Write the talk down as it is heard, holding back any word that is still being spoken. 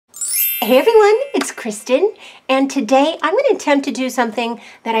Hey everyone, it's Kristin, and today I'm going to attempt to do something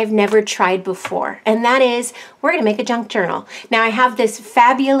that I've never tried before, and that is we're going to make a junk journal. Now I have this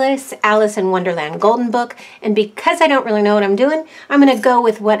fabulous Alice in Wonderland golden book, and because I don't really know what I'm doing, I'm going to go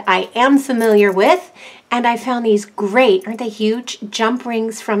with what I am familiar with, and I found these great, aren't they huge, jump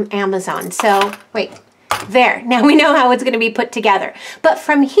rings from Amazon. So, wait. There, now we know how it's going to be put together. But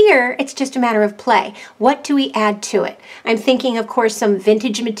from here, it's just a matter of play. What do we add to it? I'm thinking, of course, some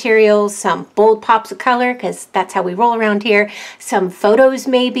vintage materials, some bold pops of color, because that's how we roll around here, some photos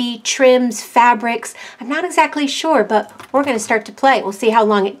maybe, trims, fabrics. I'm not exactly sure, but we're going to start to play. We'll see how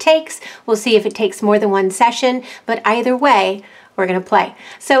long it takes. We'll see if it takes more than one session, but either way, we're going to play.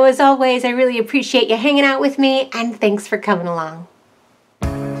 So as always, I really appreciate you hanging out with me, and thanks for coming along.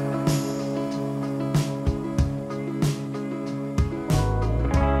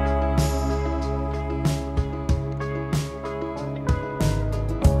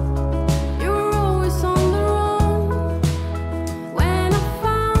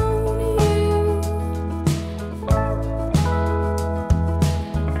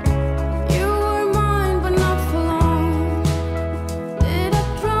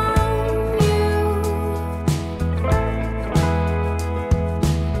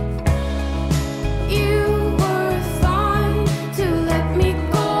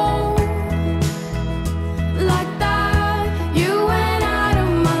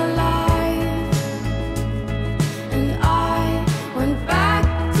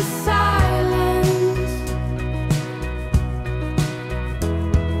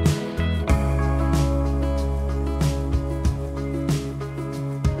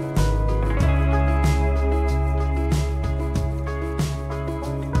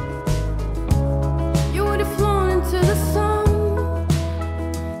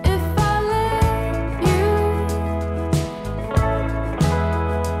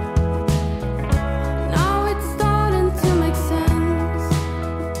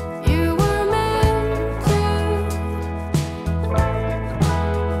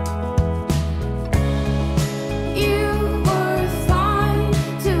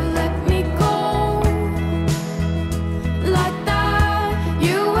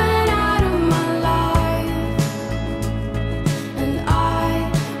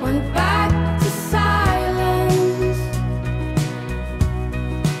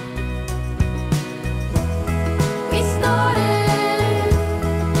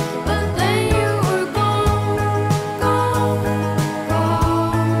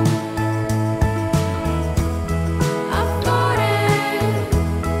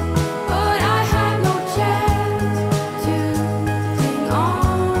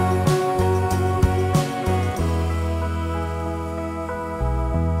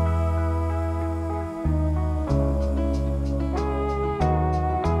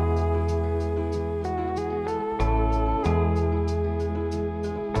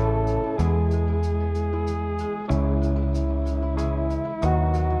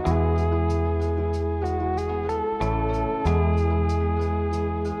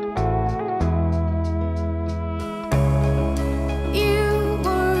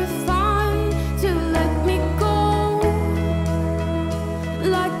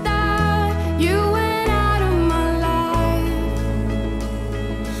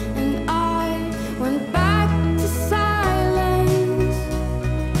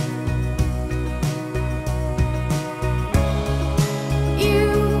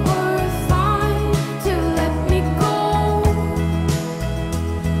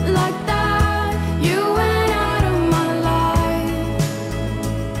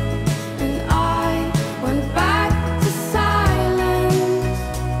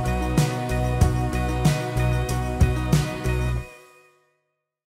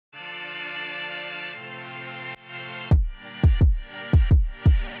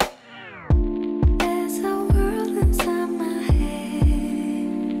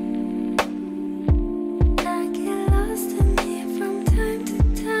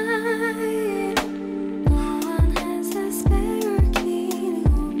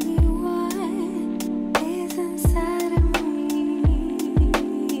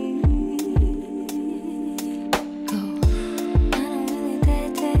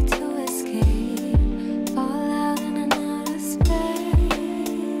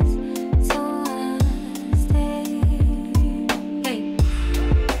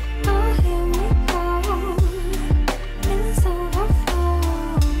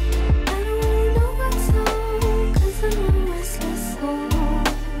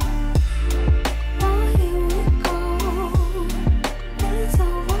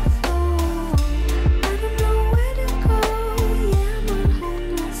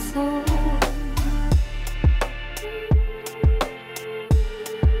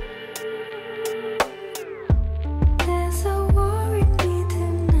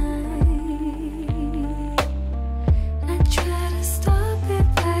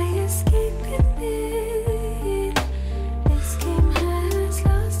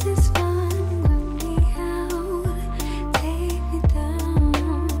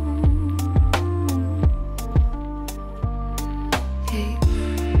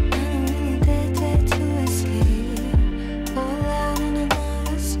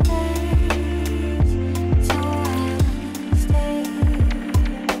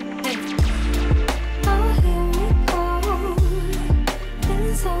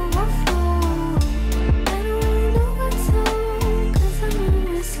 it's overflow. I don't really know what's on, 'cause I'm a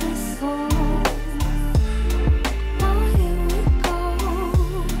restless soul. Oh, here we go,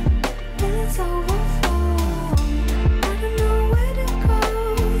 and it's overflow. I don't know where to go,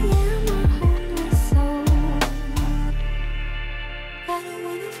 yeah, I'm a homeless soul. I don't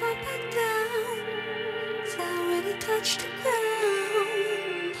wanna fall back down, 'cause I already touched the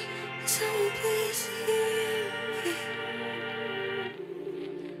ground. Someone please hear me.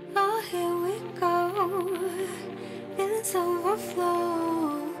 Oh, here we go, and it's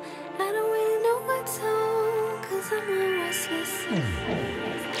overflow. I don't really know what's on, 'cause I'm a restless soul.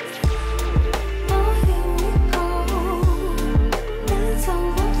 Oh, here we go, and it's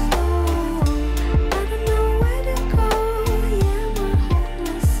overflow. I don't know where to go, yeah, I'm a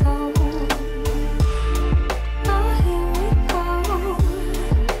homeless soul. Oh, here we go,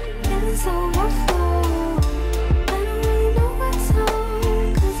 and it's overflow. I don't really know what's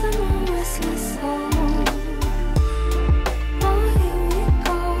on, 'cause I'm a restless soul. Oh, here we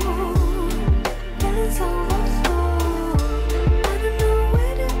go, and it's overflow. I don't know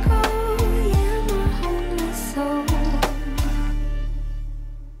where to go, yeah, I'm a homeless soul.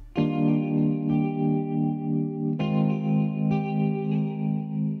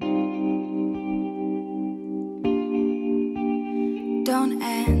 Don't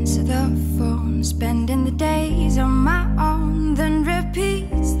answer the phone, spending the days on my own, then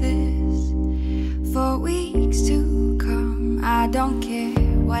repeats this for weeks to come. I don't care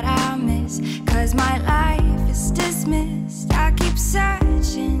what I miss, 'cause my life is dismissed. I keep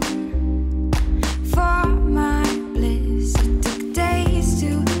searching for my bliss. It took days to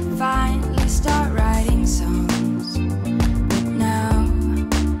finally start writing songs, but now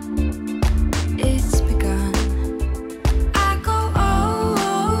it's begun. I go, oh,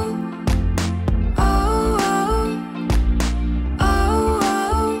 oh, oh,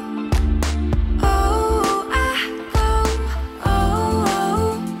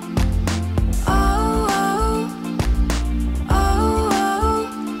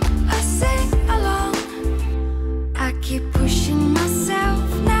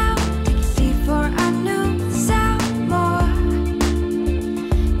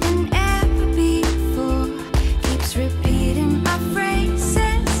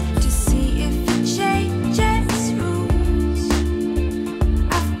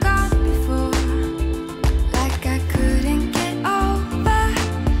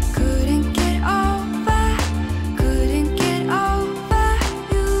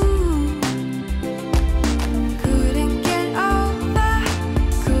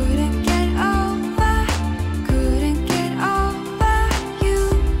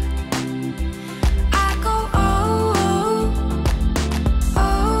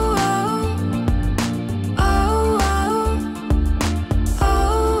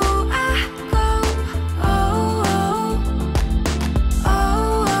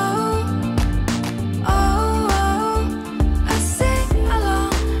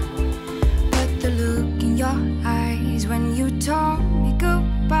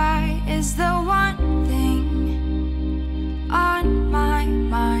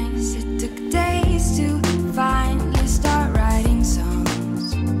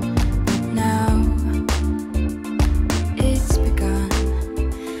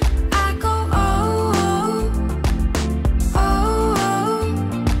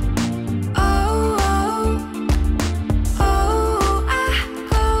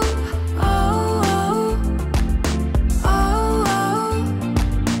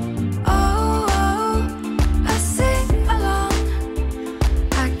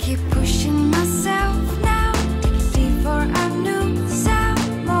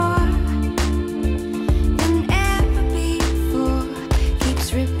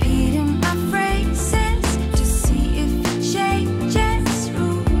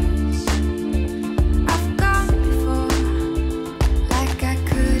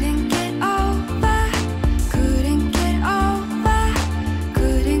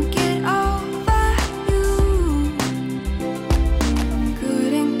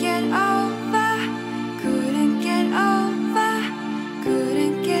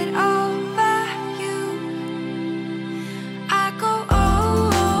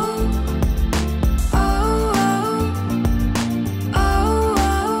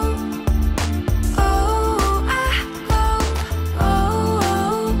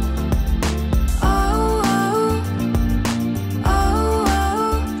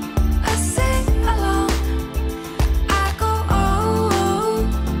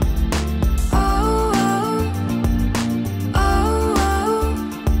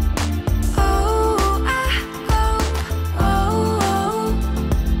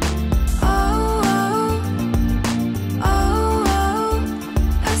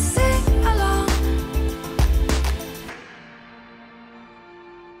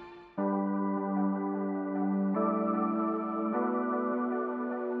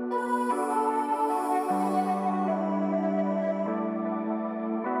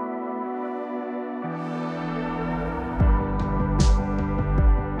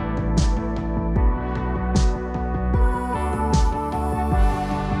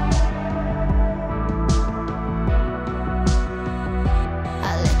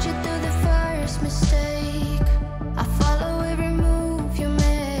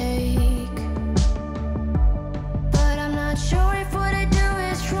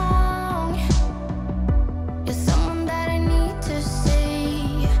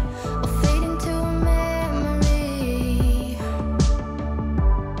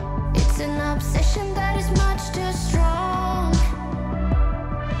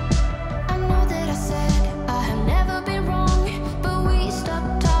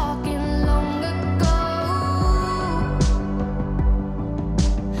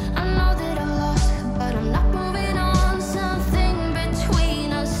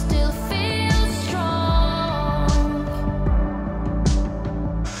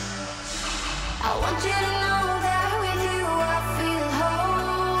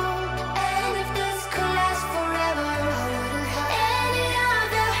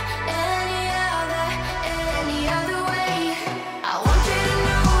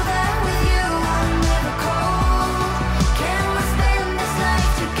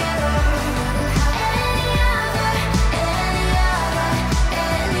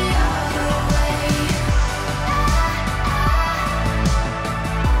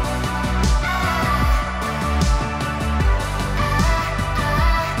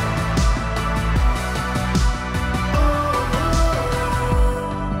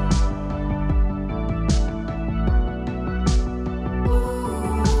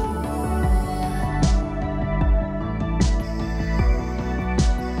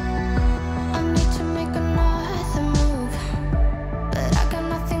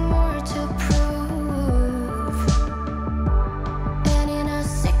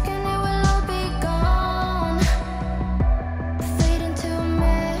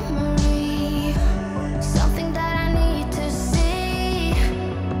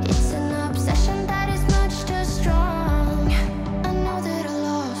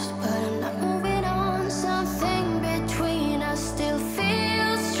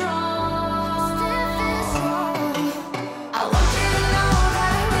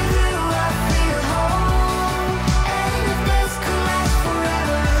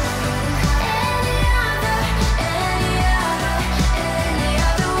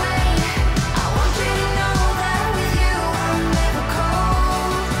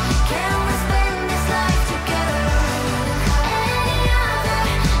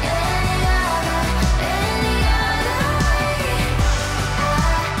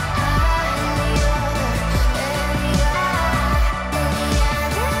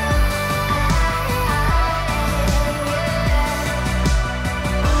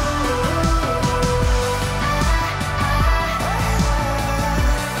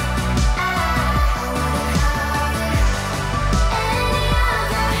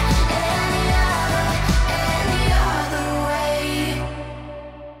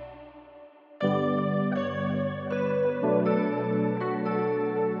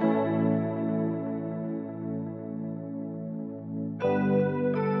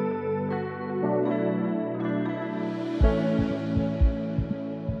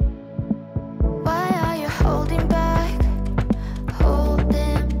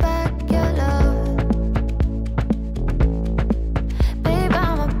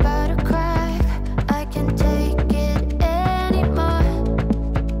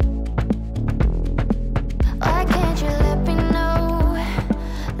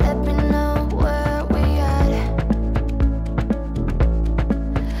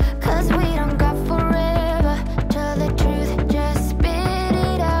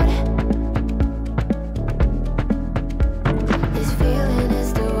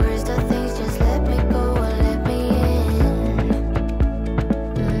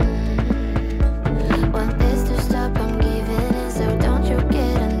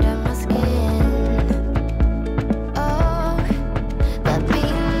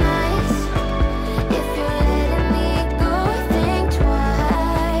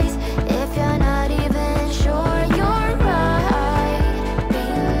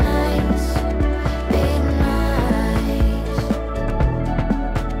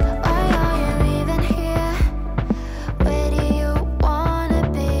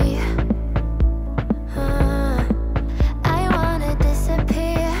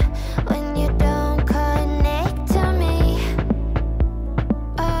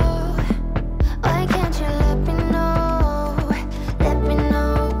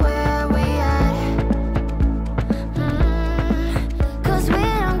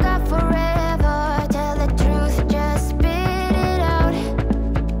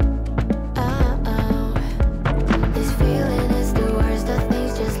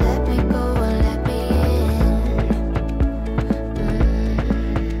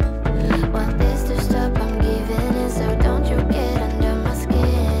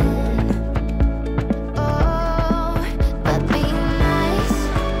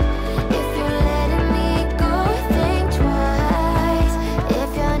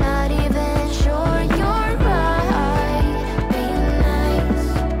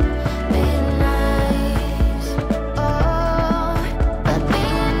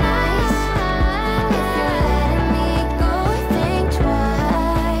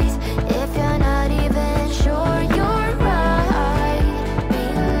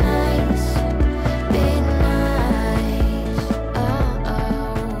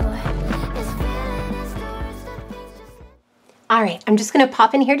 All right, I'm just going to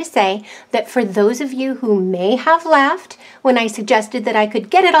pop in here to say that for those of you who may have laughed when I suggested that I could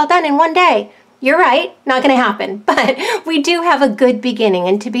get it all done in one day, you're right, not going to happen, but we do have a good beginning,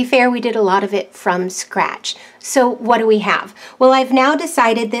 and to be fair, we did a lot of it from scratch. So what do we have? Well, I've now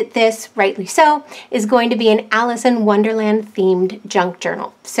decided that this, rightly so, is going to be an Alice in Wonderland themed junk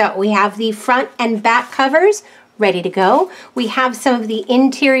journal. So we have the front and back covers ready to go. We have some of the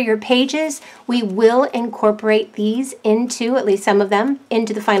interior pages. We will incorporate these into, at least some of them,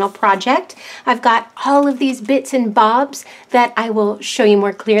 into the final project. I've got all of these bits and bobs that I will show you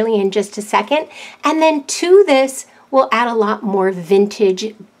more clearly in just a second. And then to this, we'll add a lot more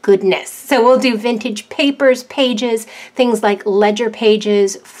vintage goodness. So we'll do vintage papers, pages, things like ledger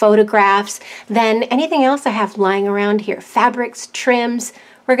pages, photographs, then anything else I have lying around here, fabrics, trims.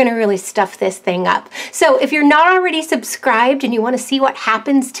 We're going to really stuff this thing up. So if you're not already subscribed and you want to see what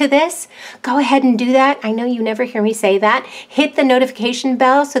happens to this, go ahead and do that. I know you never hear me say that. Hit the notification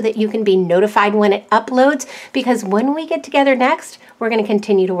bell so that you can be notified when it uploads, because when we get together next, we're going to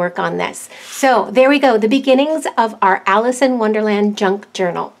continue to work on this. So there we go, the beginnings of our Alice in Wonderland junk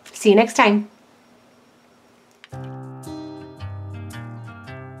journal. See you next time.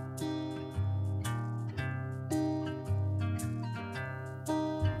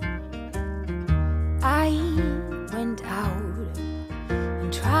 I went out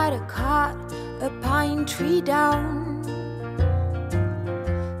and tried to cut a pine tree down,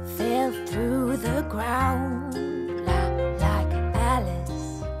 fell through the ground like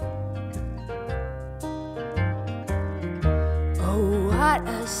Alice. Oh, what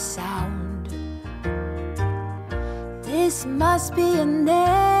a sound! This must be a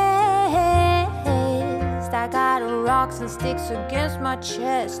nest. I got rocks and sticks against my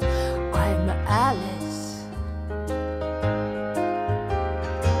chest. I'm Alice,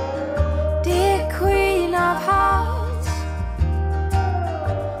 dear Queen of Hearts.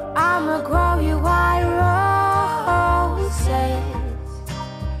 I'ma grow you white roses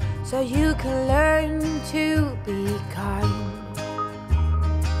so you can learn to be kind.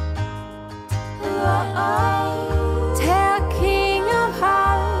 Tell King of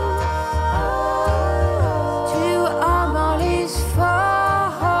Hearts to all these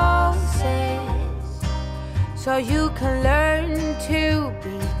so you can learn to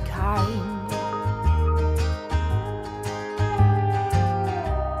be kind.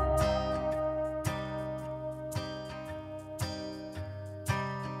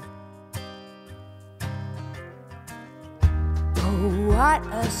 Oh, what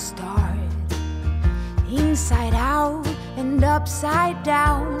a start! Inside out and upside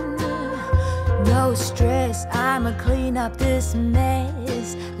down. No stress, I'ma clean up this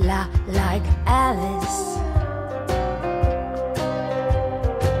mess like Alice.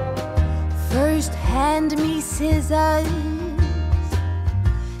 First hand me scissors,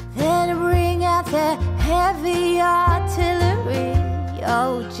 then bring out the heavy artillery.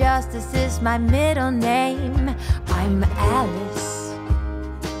 Oh, justice is my middle name. I'm Alice.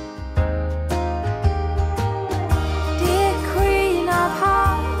 Dear Queen of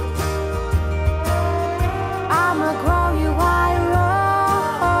Hearts, I'ma grow you white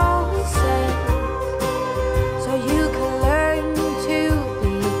roses so you can learn to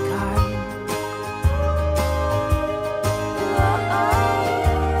be kind.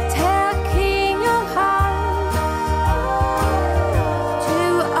 Tell King of Hearts to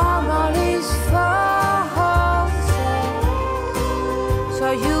all these roses so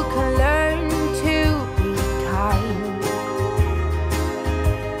you can learn to be kind.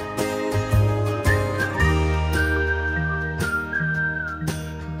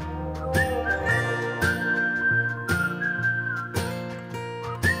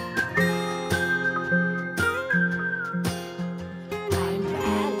 I'm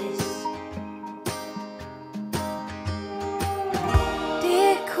Alice,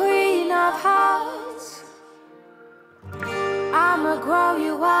 dear Queen of Hearts. I'ma grow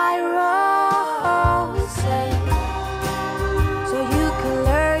you white roses so you can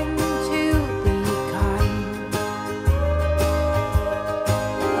learn to be kind.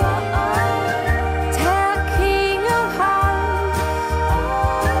 Tell King of Hearts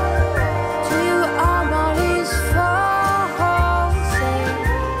to all these roses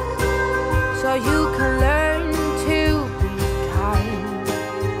so you can learn to be kind.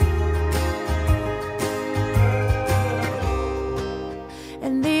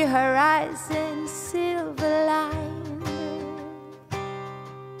 And the horizon silver line.